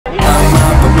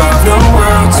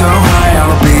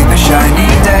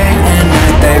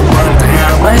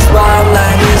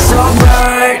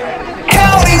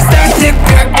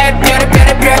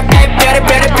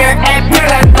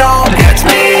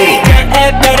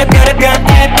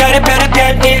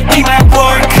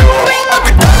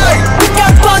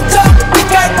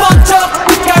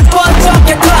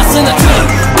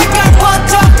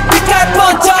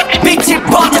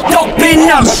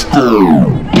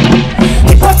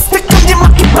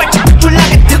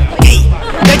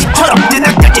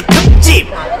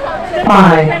5,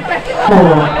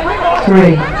 4, 3,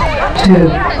 2,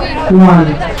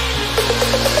 1.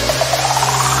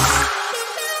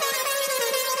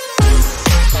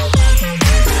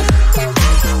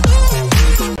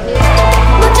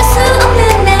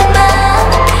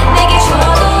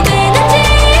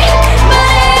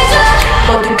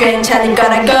 괜찮은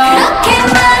거라고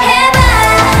그렇게만 해봐.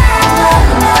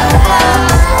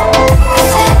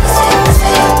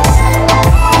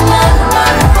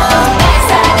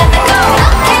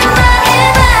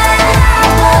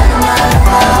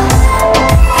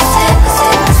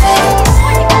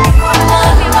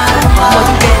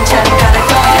 모두 괜찮은 거라고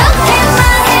그렇게만 해봐.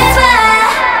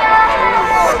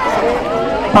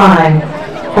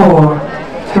 5,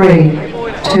 4, 3,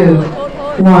 2,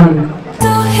 1.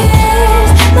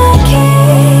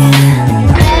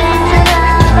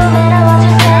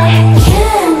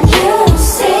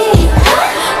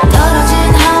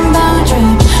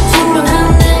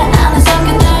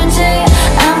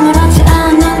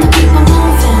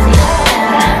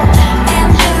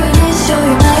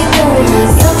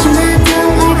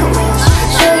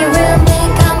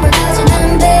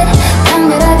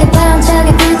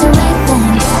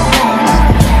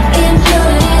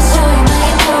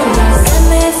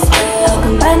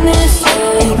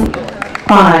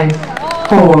 Five,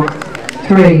 4,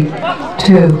 3,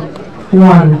 2,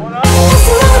 1.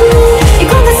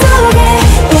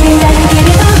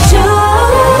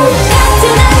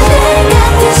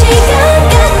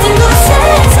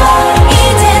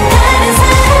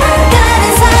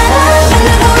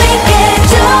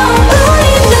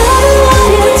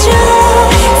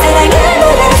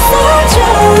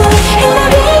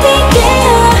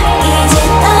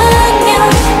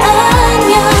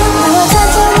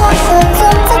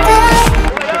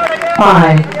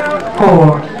 Five,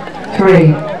 4,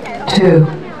 3, 2,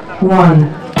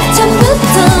 1.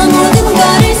 처음부터 모든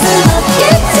거릴 순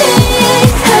없겠지.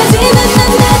 하지만 난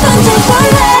날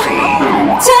던져볼래.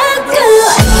 자꾸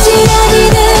아찔하게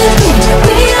느껴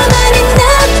위험한 이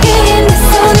느낌. 내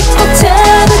손을 꼭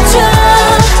잡아줘.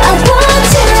 I want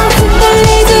you.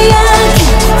 흔들리지 않게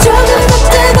조금 더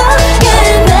뜨겁게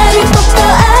나를 꼭 더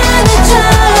안아줘.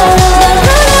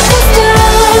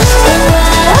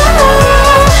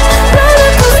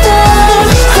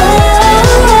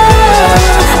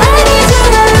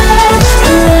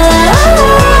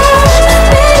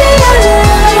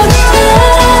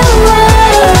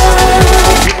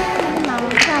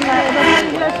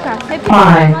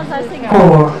 Five, 4,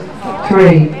 3,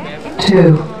 2,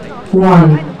 1.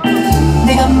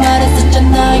 내가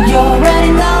말했었잖아, you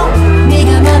already know. 네가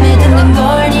맘에 드는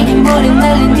걸 이게 머리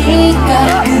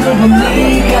날리니까 그걸 본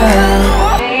네가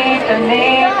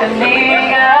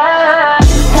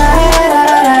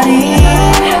라라라라리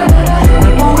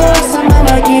널 보고 있어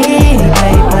맘하기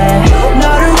baby.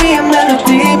 너를 위한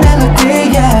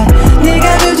멜로디야. 네가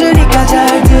늦으니까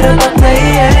잘 들어봐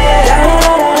baby.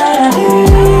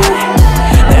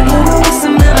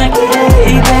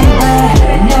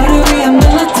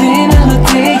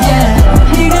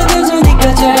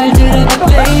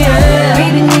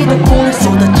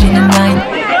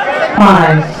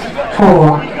 Five,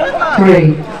 4,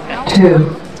 3, 2,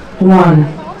 1.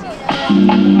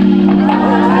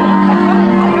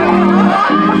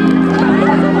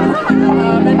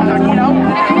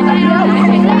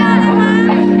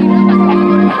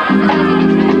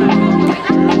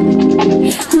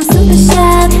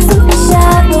 super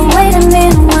shy, but wait a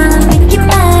minute while I make you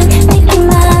mine.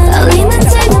 I lean and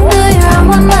take them, though you're on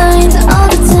my mind all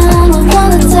the time. I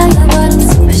wanna tell you, but I'm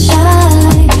super shy.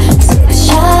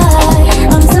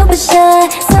 I'm super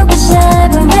shy,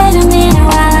 but wait a minute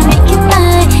while I make you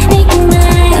mine.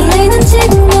 I lean and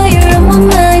take them, though you're on my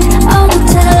mind all the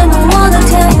time. I wanna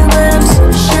tell you, but I'm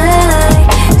super shy.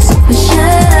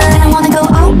 I wanna go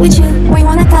out with you, where you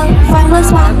wanna go? Find love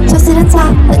spot, just to the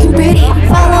top, looking pretty.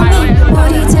 Follow me.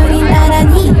 우리 둘이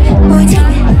나란히 보이지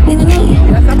내 눈이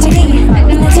저기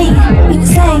있는지 You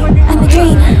say I'm a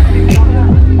dream.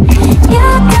 You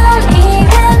don't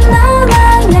even know my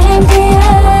name dear.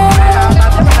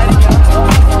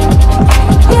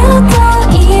 You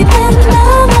don't even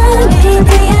know my name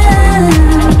dear.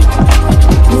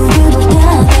 누구보다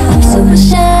I'm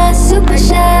super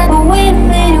shy, but wait a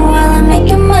minute while I make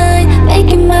you mine.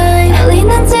 I lean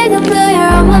and take them, though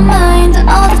you're on my mind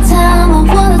all the time. I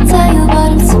wanna tell you, but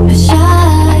I'm super shy.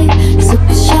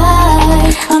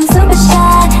 I'm super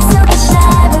shy,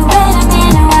 but wait a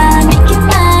minute while I make you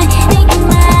mine.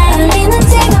 I lean and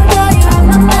take them, though you're on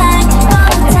my mind all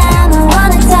the time. I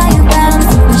wanna tell you, but I'm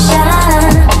super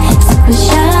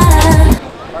shy.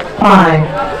 5,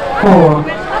 4,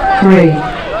 3,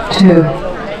 2,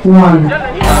 1.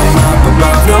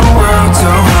 so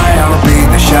high, I'll be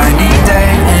the shiny day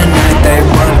and night. They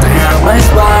wonder how my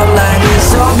spotlight is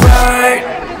so bright.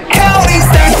 How is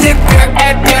that the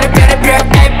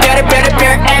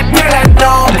like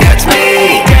no, that's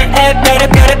me.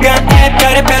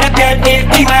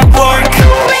 It might work.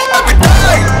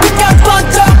 We got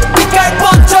bunch up, we got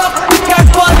bunch up, we got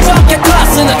bunch up. Your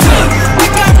class in the two. We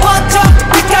got bunch up,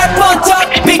 we got bunch up.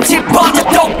 Bitch, bunch up,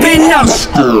 don't be numb.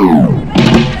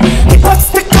 힙합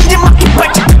스택까지 막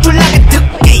힙발짝 쫄라게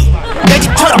듣기. 내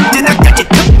집처럼 뜨날까지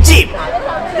특집.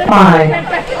 5,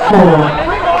 4,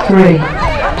 3,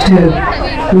 2,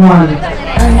 1.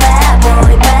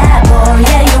 Bad boy,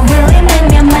 yeah, you really make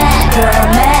me mad girl,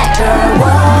 whoa.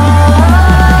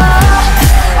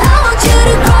 I want you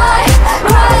to cry,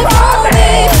 cry for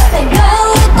me. 내가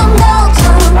웃던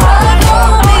것처럼 cry for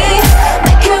me.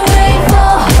 Make you wait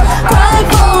for, cry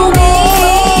for me.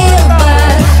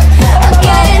 But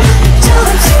again,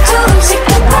 조금씩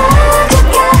더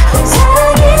빠져가.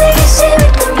 사랑이 내게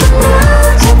심했던 건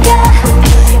어쩌까.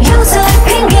 용서의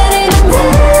핑계를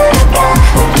만들어가.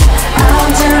 I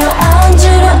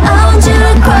want you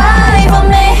to cry for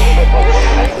me.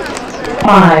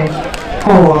 5,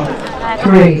 4,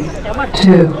 3,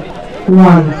 2,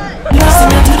 1.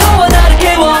 있으면 두려워 나를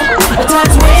깨워.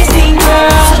 Time's wasting girl.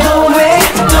 So don't wait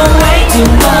too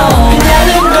long. 그냥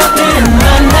것들은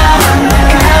만나.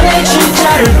 그 안에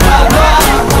진짜를 봐봐.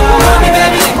 Call me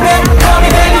baby, call me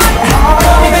baby,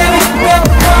 call me baby,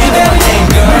 call me baby.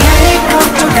 너의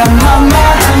걱정한 맘마.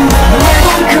 너의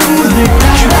그 문을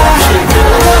닫아.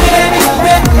 Call me baby,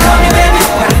 call me baby,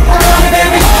 call me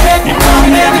baby, call me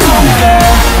baby, girl.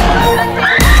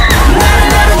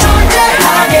 나를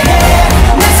존재하게 해.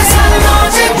 내 세상은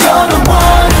오직 you're the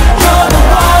one, you're the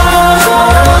one.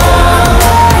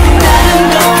 나는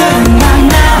너를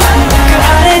만나. 그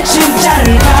안에 진짜를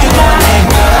가져와.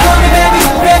 Call me baby,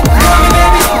 call me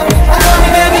baby, call me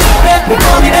baby,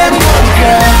 call me baby,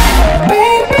 girl.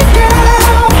 Baby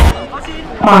girl.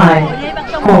 5,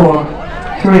 4,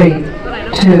 3,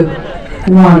 2,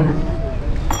 1.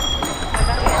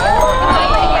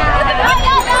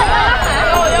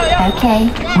 Okay.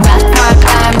 Rap my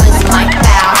time was my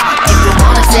pal. If you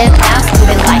wanna sit down,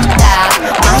 stupid like that.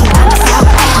 I got myself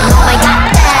and no, I got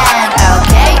that.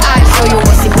 Okay, I show you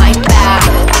what's in my bag.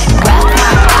 Rap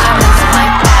my time was my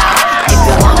pal. If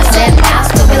you wanna sit down,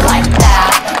 stupid like that.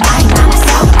 I got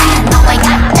myself and no, I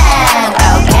got that.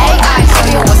 Okay, I show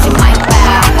you what's in my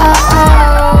bag.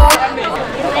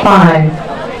 5,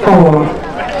 4,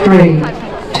 3,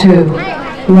 2,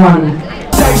 1.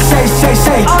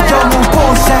 Say 영웅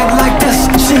보색 like this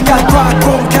시간과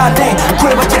공간에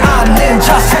구애받지 않는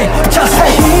자세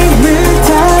힘을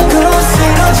타고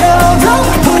쓰러져도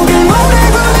포기 못해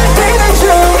눈을 뜨는 중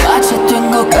마치 된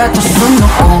것 같아 숨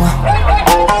놓고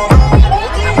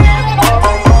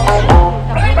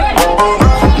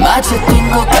마치 된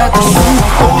것 같아 숨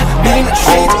놓고 매일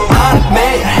street 하는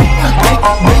매일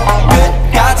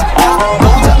끝까지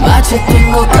가보자 마치 된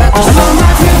것 같아 숨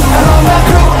놓고 Hello my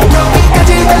crew 여기까지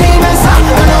달리면서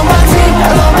Hello my team,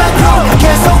 hello my crew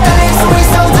계속 달릴 수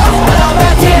있어도 Hello my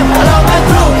team, hello my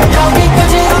crew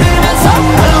여기까지 노리면서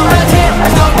Hello my team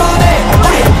덕분에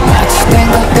우리 마치 된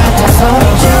것 같아서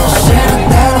싫은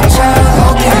대로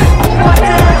차오게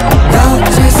너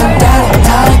세상 따로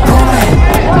달콤해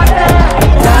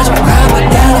다정함을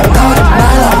내는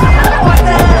거짓말로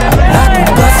나쁜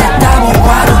것에 다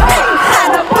모아도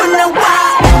하나뿐인 와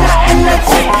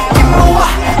에너지 김모아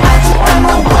아주 안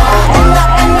나와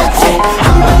에너지 한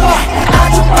번에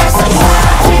아주 발사와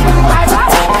지금부터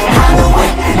하루에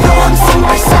너함성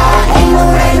발사 이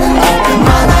노래는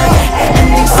그만하게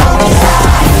엔딩송이야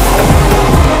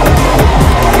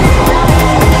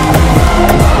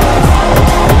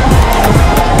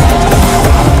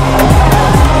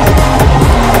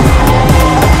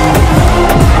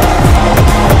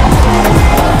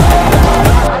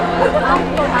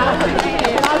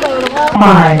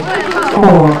 5,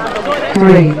 4, 3,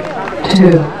 2,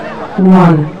 1.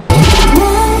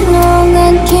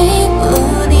 몽롱한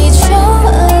기분이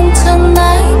좋은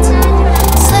tonight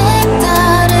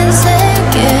색다른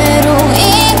세계로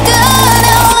이끌어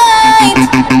light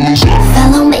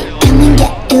Follow me, come and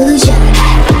get illusion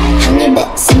한 입에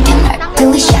삼켜 날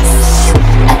delicious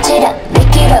아찔한 내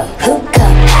귀로 hook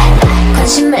up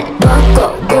관심을 먹고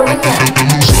고르는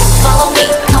Follow me,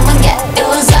 come and get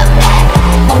illusion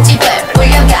몸집을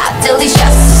올려가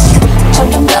delicious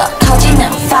점점 더 커지는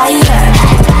fire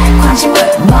관심을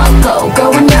먹고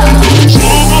going down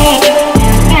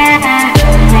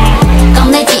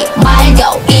겁내지 말고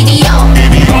idiot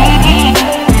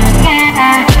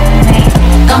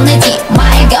겁내지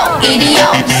말고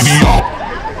idiot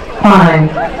 5,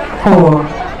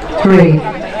 4, 3,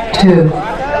 2,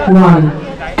 1.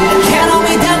 Can't hold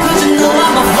me down 'cause you know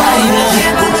I'm a fighter.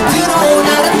 Can't let me do the whole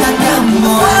night and not no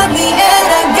more. At the end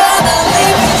I'm gonna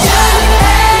leave you down.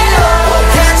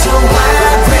 Got your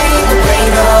wine, bring the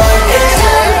pain on.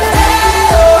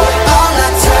 All the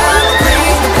time,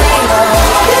 bring the pain on.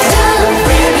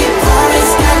 Baby,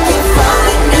 promise got you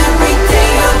falling every day.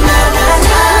 You're not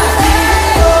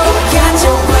got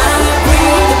your wine,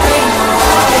 bring the pain on.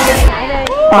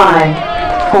 5,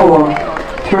 4,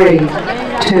 3,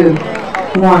 2,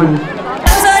 1.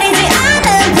 소리지 않은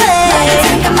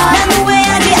play 난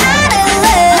후회하지 않을래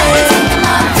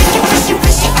Freaky, fishy,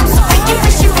 fishy, I'm so freaky,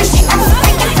 fishy, fishy, I'm so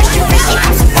freaky, fishy, fishy,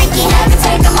 I'm so freaky, I can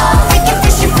take 'em all. Freaky,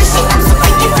 fishy, fishy, I'm so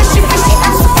freaky, fishy, fishy,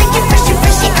 I'm so freaky, fishy,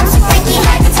 fishy, I'm so freaky, I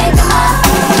can take 'em all.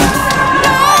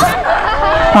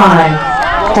 5,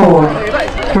 4,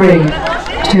 3,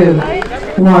 2,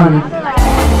 1.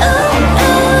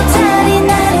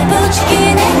 잔인하게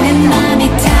부추긴 해 내 맘이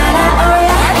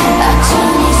달아올라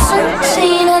어쩌니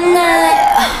숨쉬는 날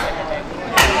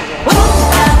훅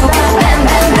하고 가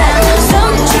뱀뱀뱀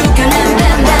숨죽여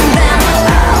뱀뱀뱀뱀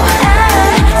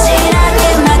진하게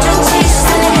마주치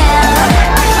시선을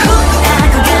훅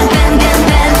하고 가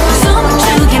뱀뱀뱀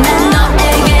숨죽여 난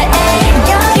너에게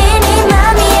여기 네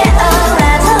맘이에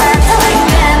올라타라타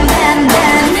뱀뱀뱀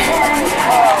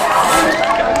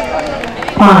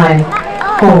 5,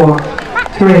 4,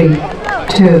 3,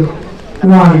 2,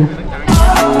 1.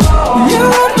 You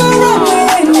wrap around me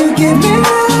and you give me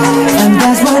life, and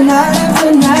that's why night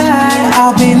after night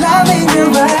I'll be loving you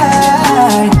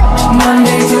right.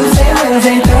 Monday, Tuesday,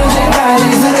 Wednesday, Thursday,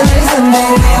 Friday, Saturday,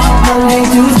 Sunday. Monday,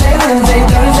 Tuesday, Wednesday,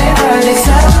 Thursday, Friday,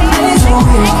 7 days a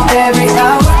week. Every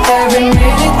hour, every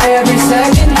minute, every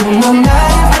second, you know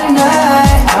night after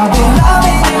night I'll be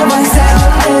loving you right 7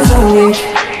 days a week.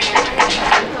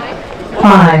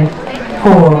 5,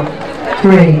 4,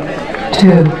 3,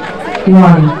 2,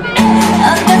 1.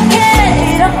 어떻게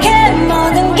이렇게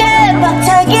모든 게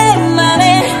벅차기만 해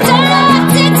Don't know what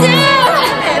to do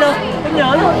I don't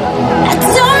know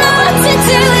what to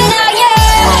do without you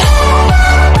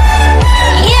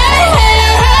Yeah I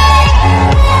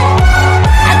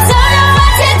don't know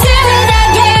what to do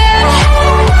without you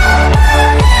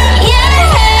Yeah I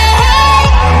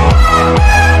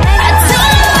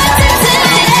don't know what to do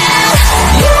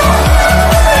without you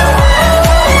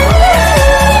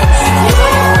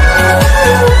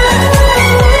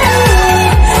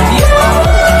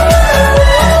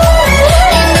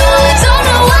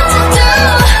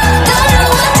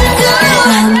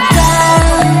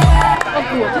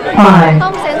Five,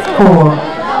 4,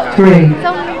 3,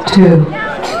 2,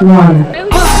 1.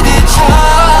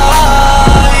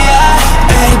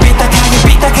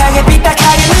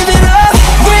 삐딱하게 live it up.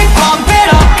 We pump it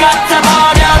up 갖다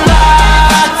버려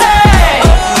latte.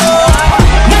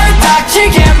 널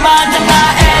닥치게 만든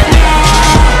나의 new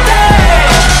day.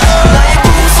 나의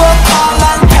꿈속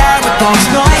컬러한 paradox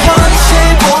너의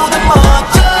현실보다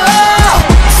멋져.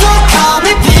 So call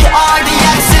me PRD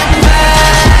accent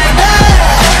baby.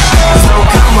 So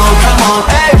come on,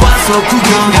 hey 와서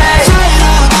구경해.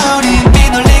 자유로운 우리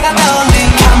비놀리가 널리.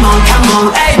 Come on,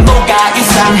 hey 뭐가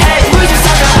이상해.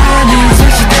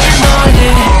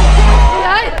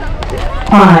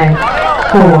 5,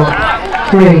 4,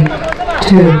 3,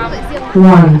 2,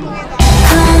 1.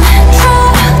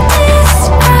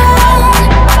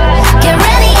 Get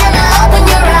ready and open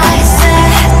your eyes.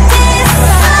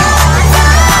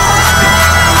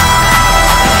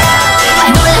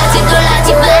 놀라지 마.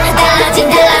 달라진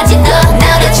너.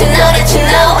 Now that you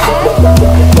know.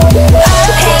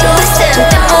 Hey listen,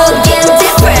 다 보기엔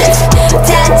different. 다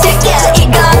특이야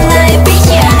이건 나의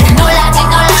vision. 놀라지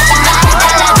마.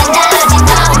 달라진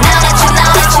너. Now that you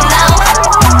know.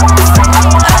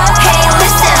 Hey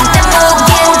listen, 다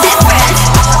보기엔 different.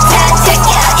 다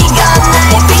특이야 이건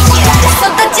나의 vision.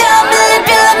 쏟아져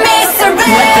밀려 미소를.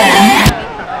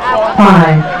 5,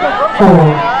 4,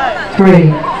 3,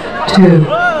 2,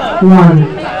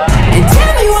 1. And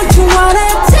tell me what you wanna,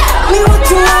 tell me what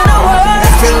you wanna.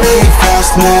 Let's believe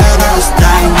fast, let us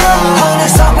die now.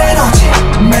 어느새 외롭지,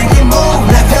 make it move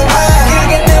left and right.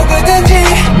 그게 누구든지,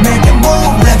 make it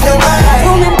move left and right.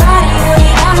 보면 발이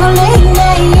우리가 홀리네.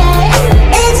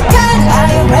 It's time,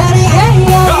 are you ready?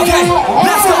 Okay,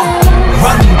 let's go.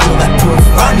 Run, bulletproof,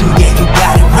 run, yeah you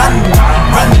got it. Run,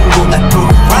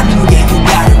 bulletproof, run, yeah you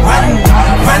got it. Run,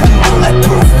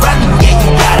 bulletproof, run, yeah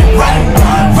you got it.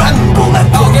 Run,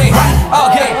 bulletproof, run.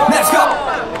 Okay, let's go.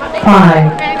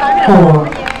 5, 4,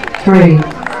 3,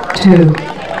 2,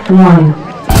 1.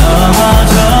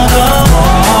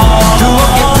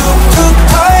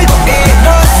 뚝뚝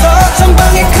일어서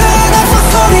전방에 큰 악수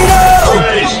소리로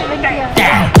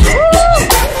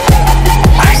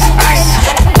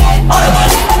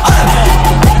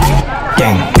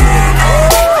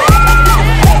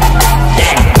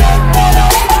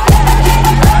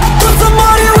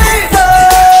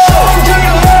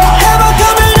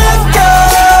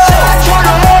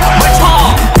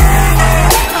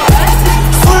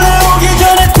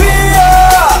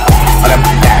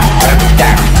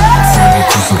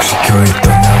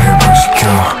지켜있던 나를 방식혀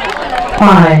 5,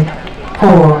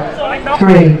 4, 3,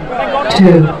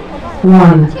 2,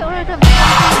 1.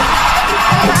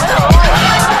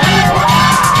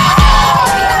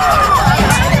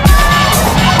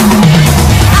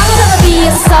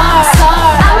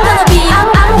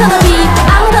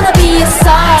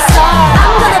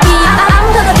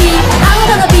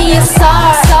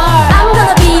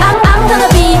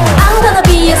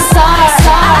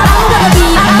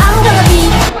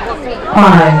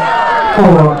 Five,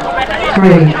 four,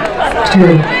 three,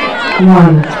 two,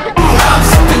 one.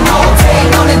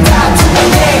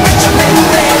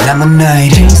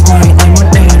 Lemonade, taste like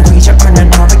lemonade. 위저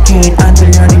않은 hurricane. 안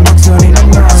들려 네 목소리는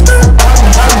noise.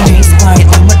 Taste like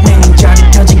lemonade.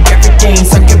 짜릿해진 every day.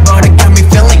 삼켜버려 got me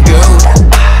feeling good.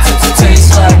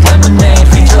 Taste like lemonade.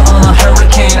 위저 않은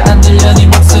hurricane. 안 들려 네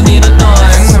목소리는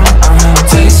noise.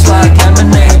 Taste like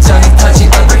lemonade. 짜릿해진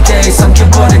every day.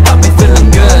 삼켜버려 got me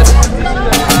feeling good.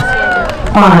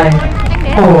 5,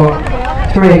 4,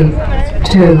 3,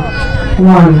 2,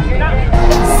 1.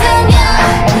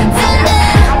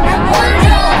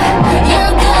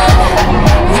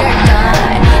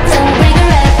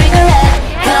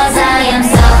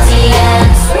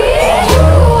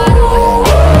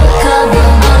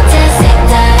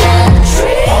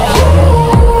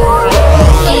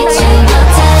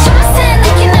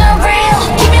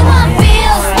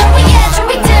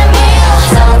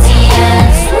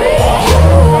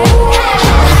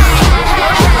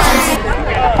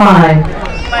 Five,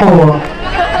 four,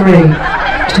 three,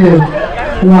 two,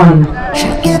 one.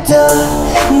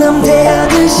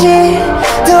 남대하듯이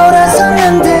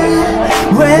돌아섰는데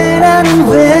왜 나는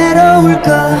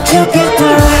외로울까?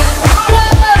 Together.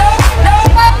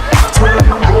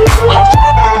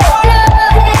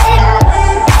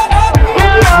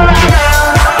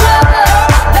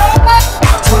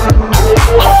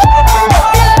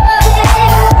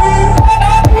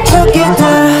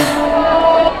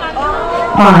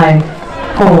 Five,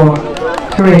 four,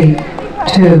 three,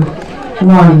 two,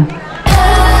 one.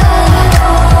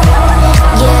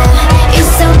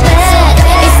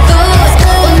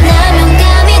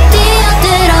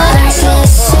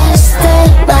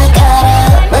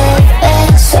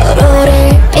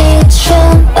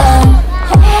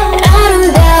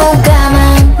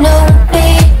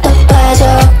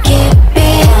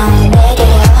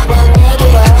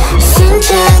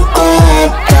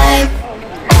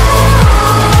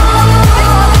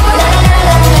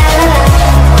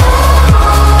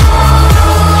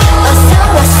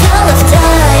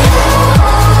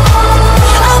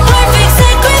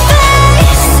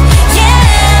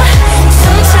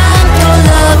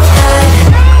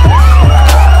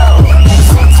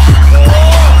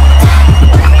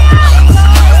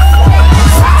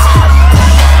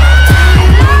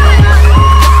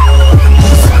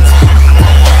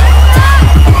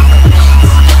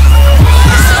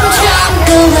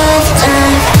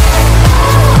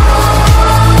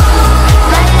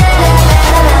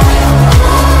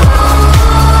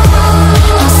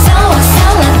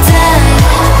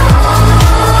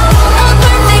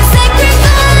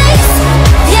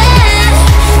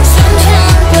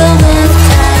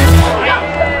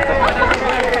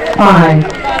 Five,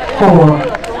 four,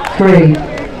 three,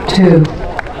 two,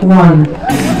 one.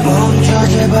 멈춰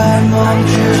제발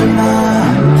멈추지 마.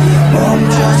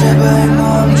 멈춰 제발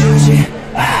멈추지.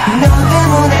 너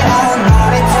때문에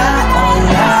오늘이 다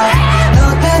올라. 너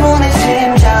때문에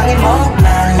심장이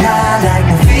목말라. Like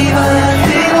a fever,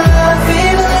 fever,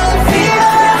 fever,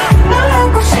 fever. 널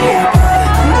안고 싶어,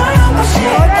 널 안고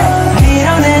싶어.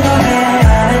 밀어내도 내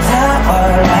안에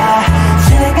타올라.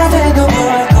 새가 돼도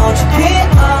불꽃이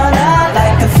피어나.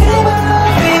 Like a fever,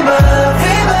 fever,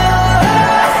 fever.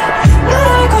 널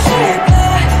안고 싶어,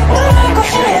 널 안고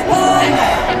싶어.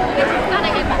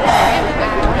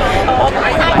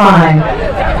 Five,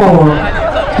 four,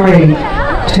 three,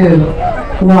 two,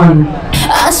 one.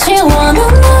 아쉬워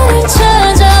너를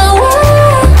찾아와.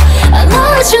 I know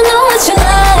what you know what you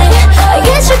like. I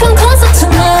get you come closer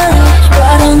tonight.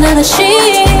 Right on the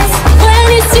sheets.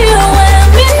 When it's you and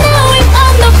me now we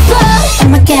on the floor.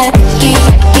 I'ma get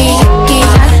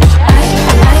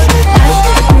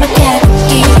I'ma get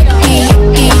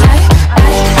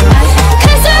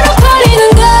갈수록 버리는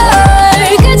걸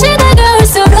끝이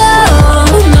다가올수록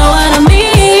Know what I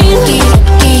mean.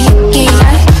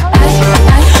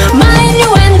 Mind you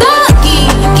and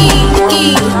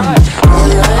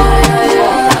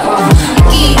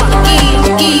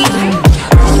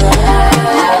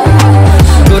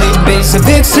우리 basic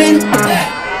vixen.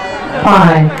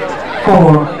 Five,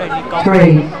 four,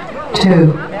 three,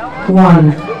 two,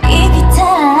 one. 입이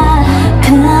다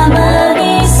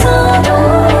가만히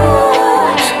있어도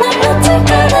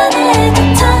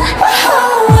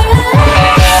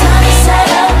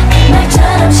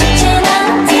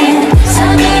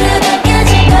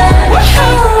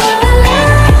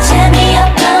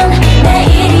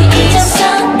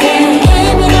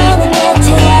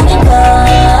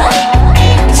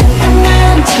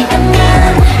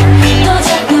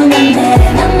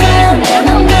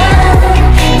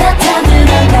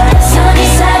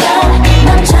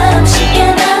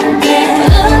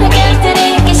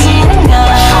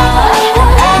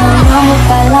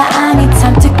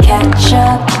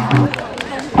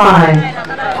 5,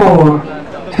 4,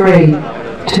 3,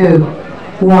 2,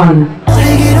 1.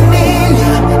 내게로 밀려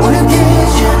오는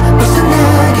대신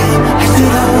벗어나게 할 수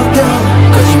없다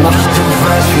거짓말없이 too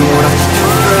fresh you wanna too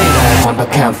free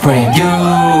완벽한 frame you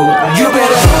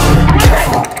better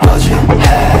careful budget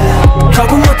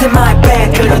결국 못해 my bad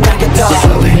끌어당겼다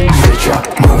slowly switch up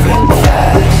moving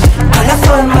fast 발랐어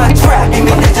in my trap 이미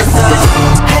늦었어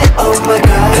hey oh my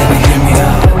god baby hit me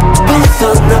up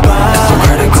벗었나봐 so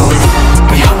critical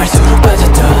위험할수록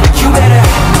빠졌다 you better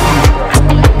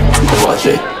watch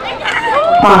it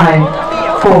 5,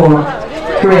 4,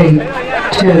 3,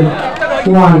 2,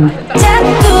 1.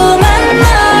 자꾸만 널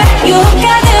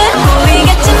유혹하듯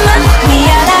보이겠지만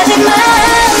미안하지만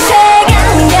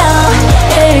색안경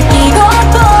들키고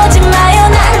보지 마요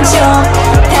난 좀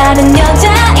다른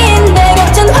여자인데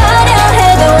걱정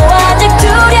화려해도 아직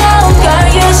두려운 걸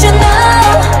you should know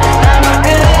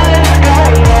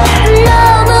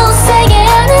너무 세게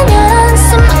안으면 숨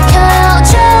막혀요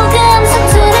조금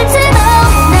서투를지도 난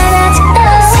아직도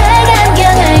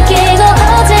색안경을 끼고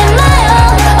오지 마요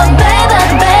Oh baby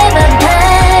baby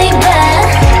baby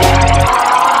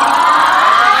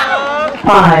 5,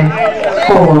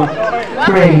 4,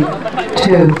 3,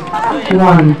 2, 1.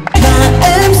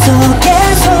 마음속의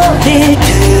소리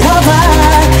들어봐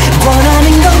원하는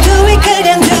건 do it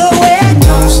그냥 do it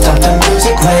Don't stop the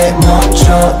music 왜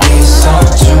멈춰 있어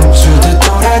춤추듯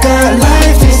돌아가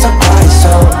Life is a party so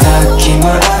딱히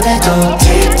뭘 안 해도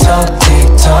TikTok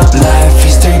TikTok Life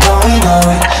is still going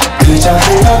on 그저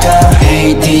흘러가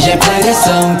Hey DJ play that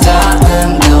song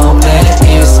다음 노래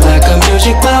It's like a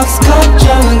music box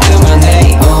걱정은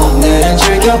그만해 오늘은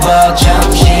즐겨봐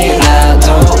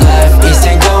잠시라도 Life is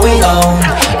still going on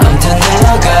아무튼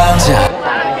흘러가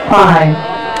 5,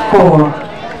 4,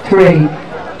 3,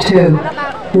 2,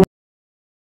 1.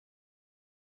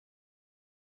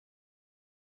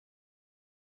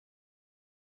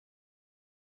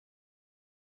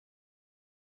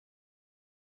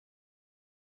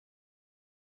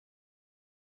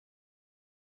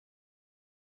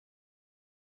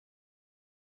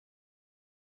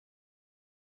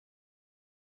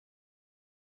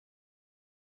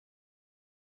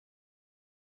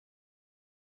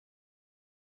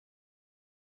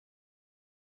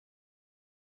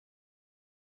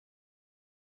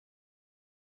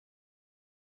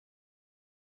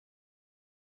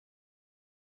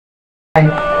 Five,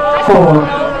 4,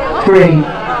 3,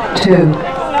 2,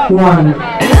 1.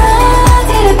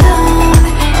 어디를 봐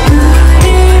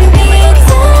우릴 비춰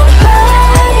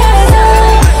버려서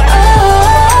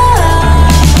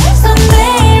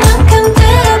선배만큼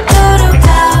뜨겁도록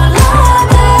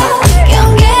타올라가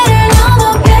경계를 넘어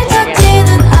펼쳐지는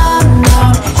언덕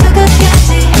저 끝까지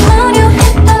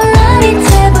어려했던 날이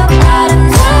제법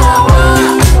아름다워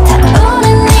타오른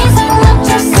이상 멈출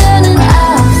수는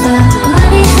없어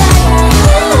많이 쌓여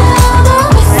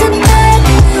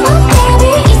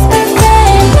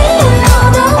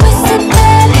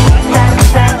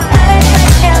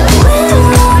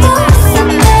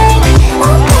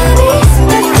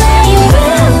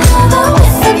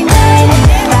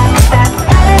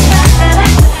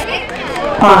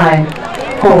Five,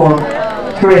 4,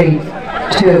 3,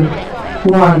 2,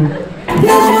 1.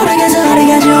 나도 모르게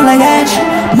소리가 올라가지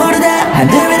모르다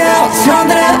흔들리다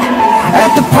손들어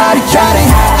At the party Johnny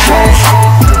Trash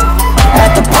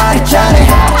At the party Johnny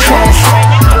Trash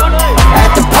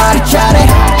At the party Johnny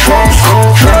Trash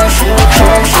Trash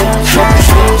Trash Trash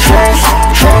Trash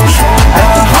Trash At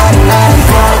the party 나는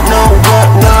don't know what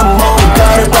난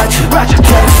뭔가를 받쳐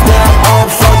Can't stand on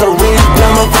for the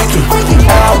rhythm of Ricky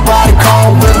Everybody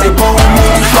come with me boom me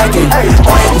shaking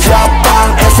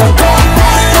왼쪽방에서 go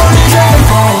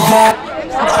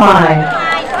 5,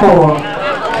 4,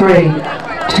 3,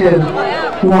 2,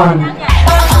 1.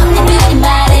 언니들이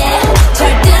말해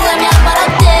절들라면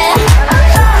말았대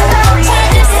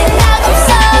찾을 생각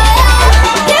없어요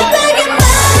예쁘게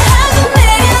말하고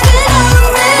매력은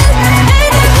없는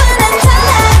애들과 난 달라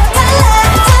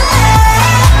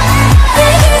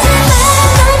비기지만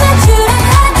널 맞추려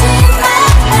하지만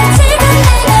난 지금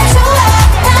내가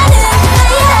좋아하는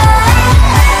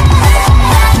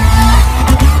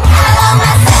I love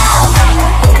myself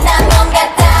난 뭔가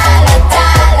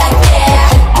달라 yeah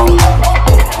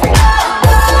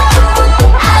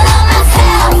I love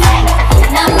myself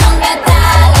난 뭔가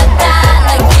달라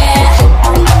yeah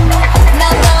난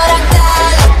너랑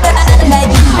달라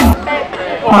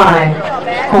 5,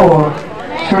 4,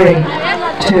 3,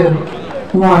 2,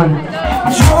 1.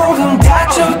 조금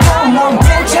다쳐도 넌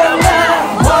괜찮아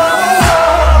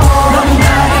넌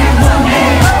나를 원해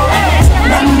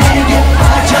넌 내게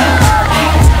빠져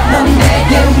넌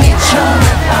내게 미쳐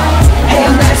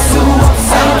헤어날 수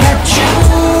없어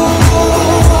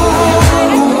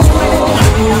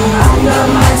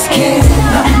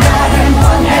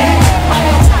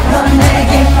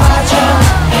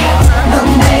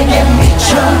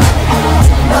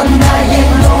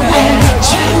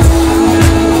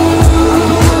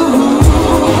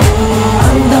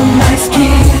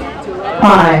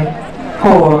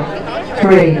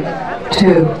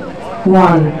 2, 1.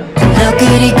 너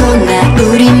그리고 나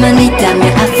우리만 있다면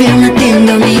I feel nothing,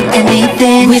 don't need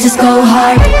anything. We just go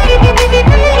hard.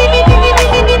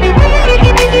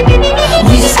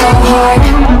 We just go hard.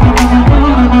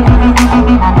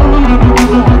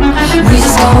 We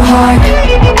just go hard.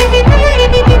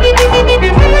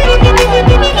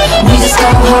 We just go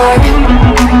hard.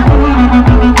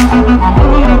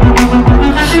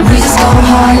 We just go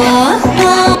hard.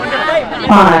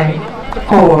 5,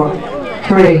 4,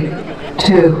 3,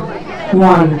 2,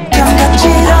 1.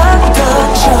 감각지라도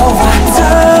좋아 더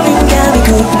민감히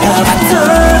굴러봐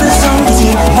더는 숨기지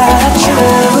말아줘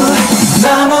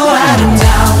너무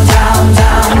아름다운 down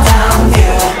down down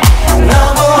view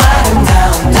너무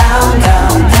아름다운 down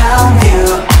down down view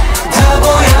더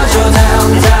보여줘 down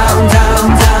down down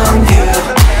down view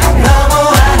너무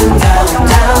아름다운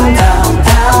down down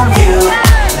down view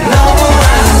너무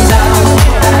아름다운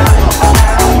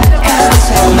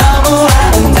너무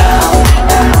아름다운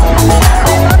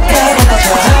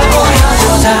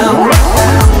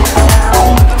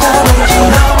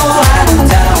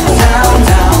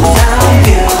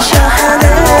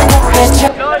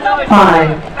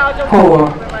Five, 4,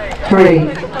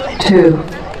 3, 2,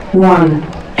 1.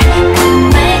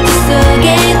 마이크 속에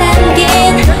담긴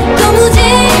도무지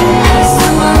알 수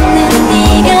없는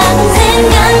네가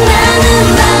생각나는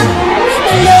밤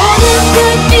날려오는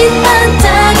별빛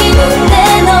반짝이는데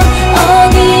넌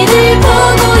어디를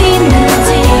보고 있는지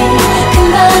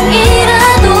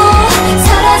금방이라도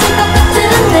사라질 것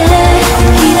같은데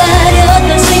기다렸던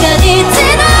시간이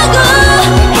지나고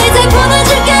이제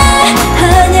보내줄게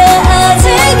아냐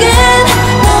아직은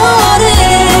너를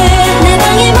내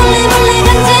방에 몰래 몰래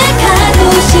간직하고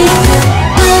싶은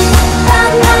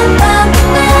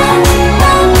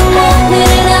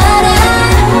하늘을 날아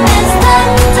It's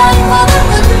time for the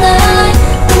good night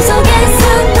꿈속에서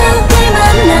누굴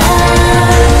만나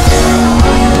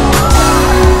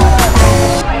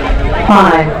 5,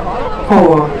 4,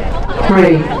 3,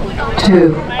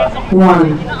 2, 1.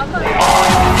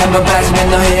 한번 빠지면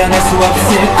너 헤어날 수 없을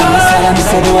거야 사람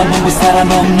있어도 없는 그 사람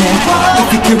없는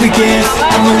If you could begin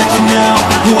I'm gonna let you know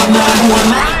Who am I, who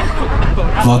am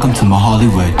I Welcome to my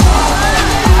Hollywood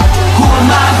Who am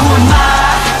I, who am I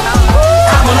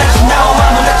I'm gonna let you know,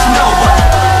 I'm gonna let you know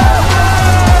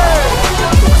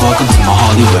Welcome to my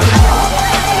Hollywood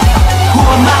Who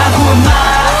am I, who am I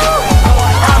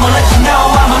I'm gonna let you know,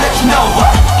 I'm gonna let you know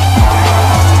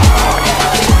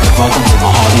Welcome to my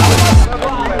Hollywood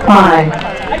 5,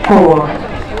 4,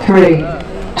 3,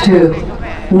 2,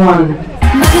 1.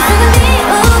 머릿속은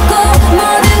비우고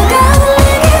모든 걸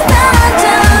내게 맞아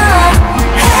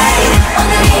Hey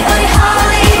오늘이 우리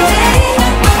holiday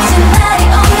멋진 날이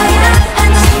온 거야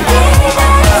한숨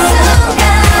기다린 순간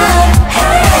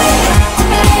Hey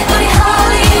특별히 우리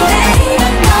holiday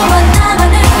너와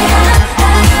나만을 위한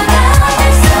하루가 될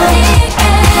수 있게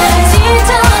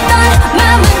지쳤던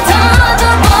맘은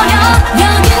터져버려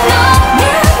여긴 너는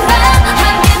나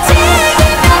함께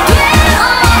즐기며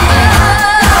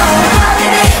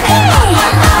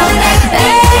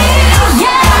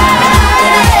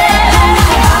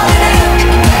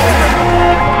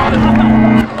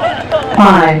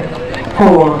Five,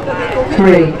 4,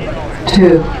 3,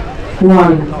 2, 1.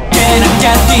 And I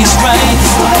got this right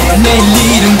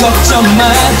내일은 걱정 마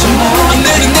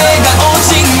오늘은 내가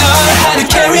오직 널 How to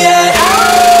carry it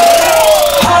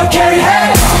How to carry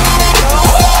it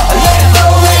Let it go,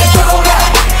 let it go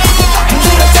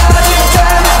흔들어 따라주고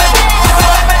따라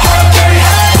How to carry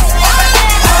it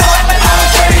How to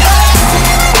carry it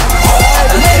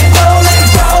Let it go, let it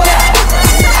go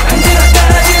흔들어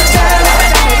따라주고 따라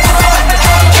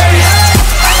How to carry it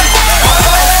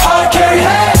How to carry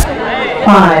it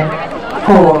 5,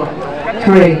 4,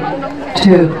 3,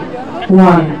 2,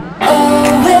 1.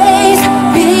 Always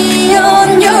be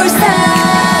on your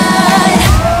side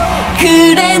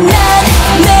그래 난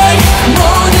매일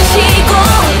모든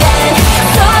시공간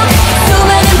속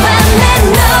수많은 밤에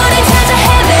너를 찾아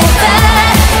헤맸다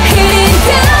흐린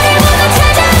별보다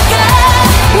찾아가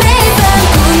매일 밤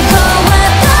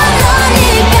꿈꿔왔던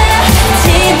너니까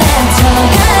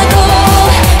지나쳐가고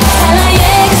하나의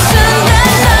그 순간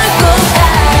널 꼭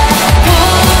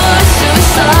알아볼 수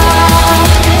있어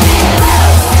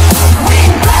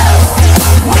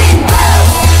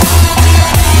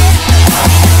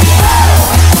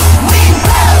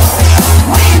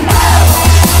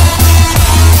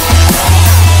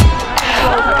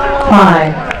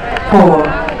Five, 4,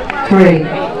 3,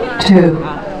 2,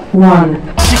 1.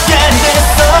 시간이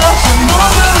됐어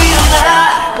모두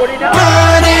일어나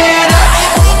Burn it up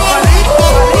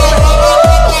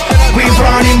We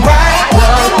burning bright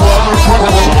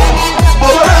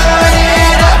Burn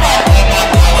it up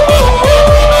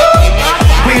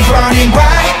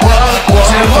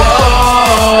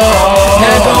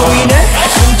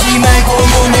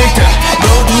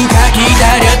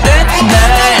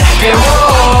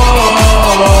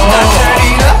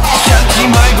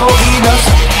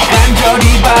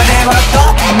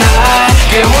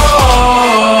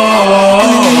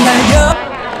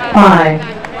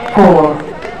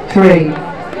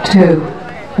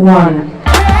one.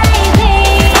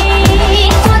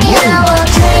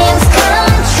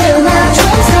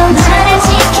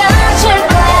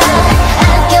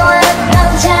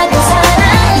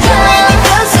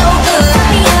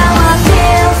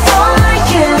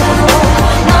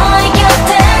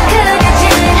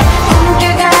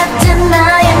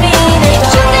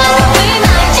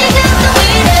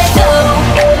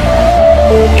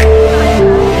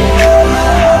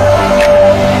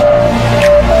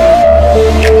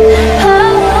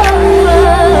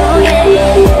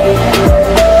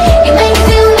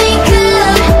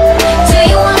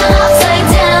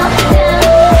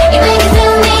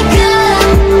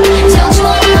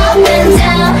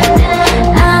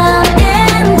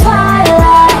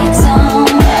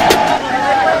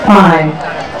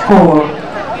 Five, four,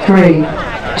 three,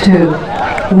 two,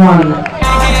 one.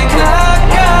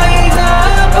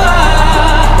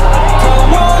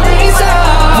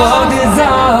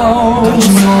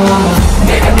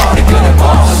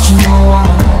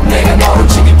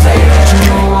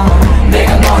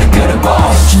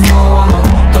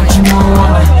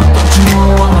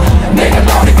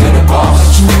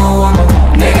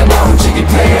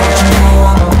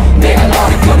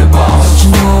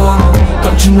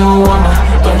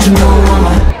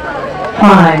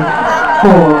 Five,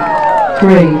 four,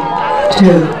 three,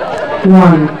 two,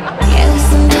 one.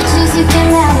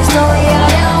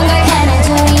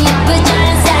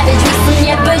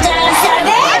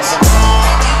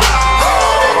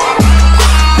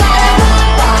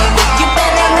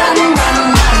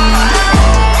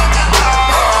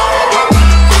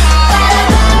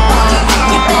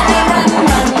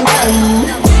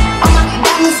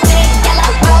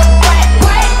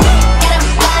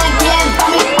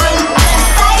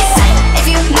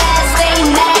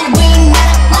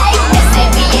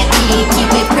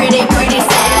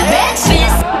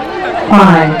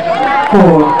 Five,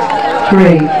 four,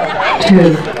 three,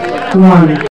 two, one.